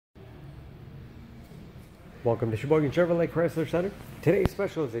Welcome to Sheboygan Chevrolet Chrysler Center. Today's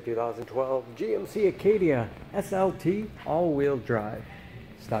special is a 2012 GMC Acadia SLT all-wheel drive.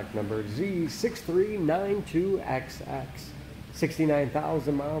 Stock number Z6392XX.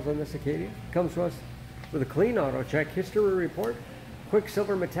 69,000 miles on this Acadia. Comes to us with a clean auto check history report.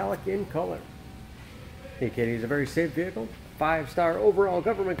 Quicksilver metallic in color. The Acadia is a very safe vehicle. 5-star overall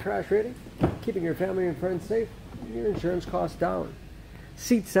government crash rating. Keeping your family and friends safe. And your insurance costs down.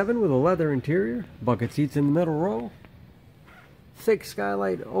 Seat 7 with a leather interior, bucket seats in the middle row, thick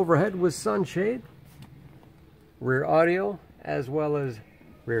skylight overhead with sunshade, rear audio as well as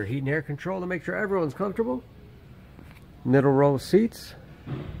rear heat and air control to make sure everyone's comfortable, middle row seats,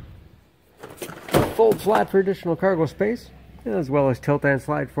 fold flat for additional cargo space, as well as tilt and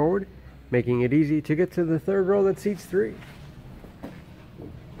slide forward, making it easy to get to the third row that seats 3.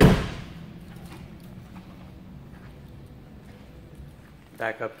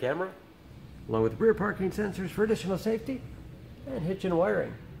 Backup camera, along with rear parking sensors for additional safety, and hitch and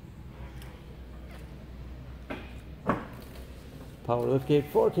wiring. Power liftgate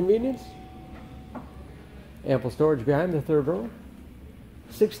for convenience. Ample storage behind the third row.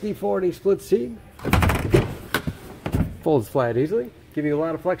 60/40 split seat. Folds flat easily, giving you a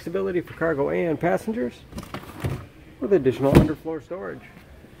lot of flexibility for cargo and passengers, with additional underfloor storage.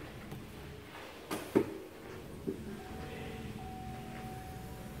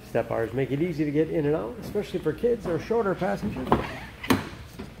 Step bars make it easy to get in and out, especially for kids or shorter passengers.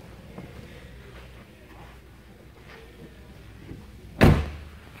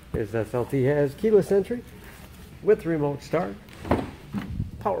 This SLT has keyless entry with remote start,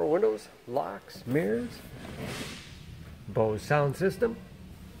 power windows, locks, mirrors, Bose sound system,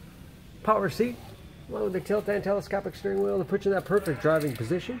 power seat, along with the tilt and telescopic steering wheel to put you in that perfect driving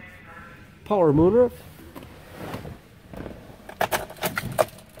position, power moonroof,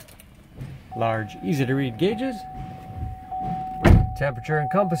 large, easy-to-read gauges, temperature and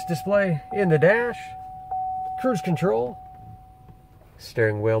compass display in the dash, cruise control,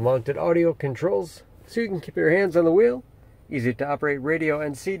 steering wheel mounted audio controls so you can keep your hands on the wheel, easy to operate radio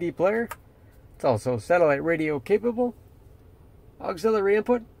and CD player. It's also satellite radio capable. Auxiliary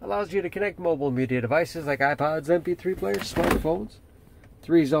input allows you to connect mobile media devices like iPods, MP3 players, smartphones.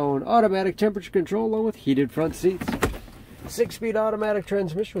 3-zone automatic temperature control along with heated front seats. 6-speed automatic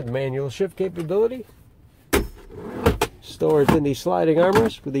transmission with manual shift capability. Storage in the sliding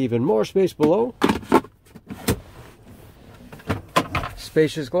armrest with even more space below.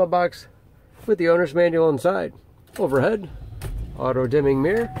 Spacious glove box with the owner's manual inside. Overhead, auto dimming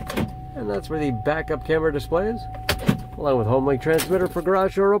mirror, and that's where the backup camera display is, along with home link transmitter for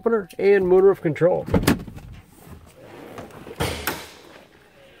garage door opener and moonroof control.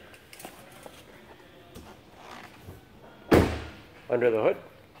 Under the hood,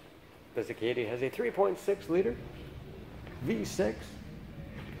 this Acadia has a 3.6 liter V6,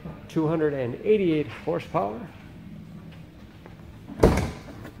 288 horsepower.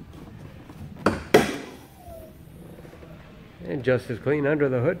 And just as clean under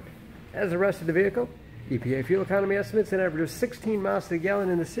the hood as the rest of the vehicle. EPA fuel economy estimates an average of 16 miles to the gallon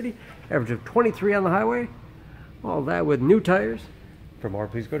in the city, average of 23 on the highway. All that with new tires. For more,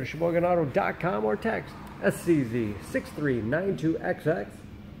 please go to SheboyganAuto.com or text SCZ6392XX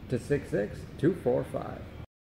to 66245.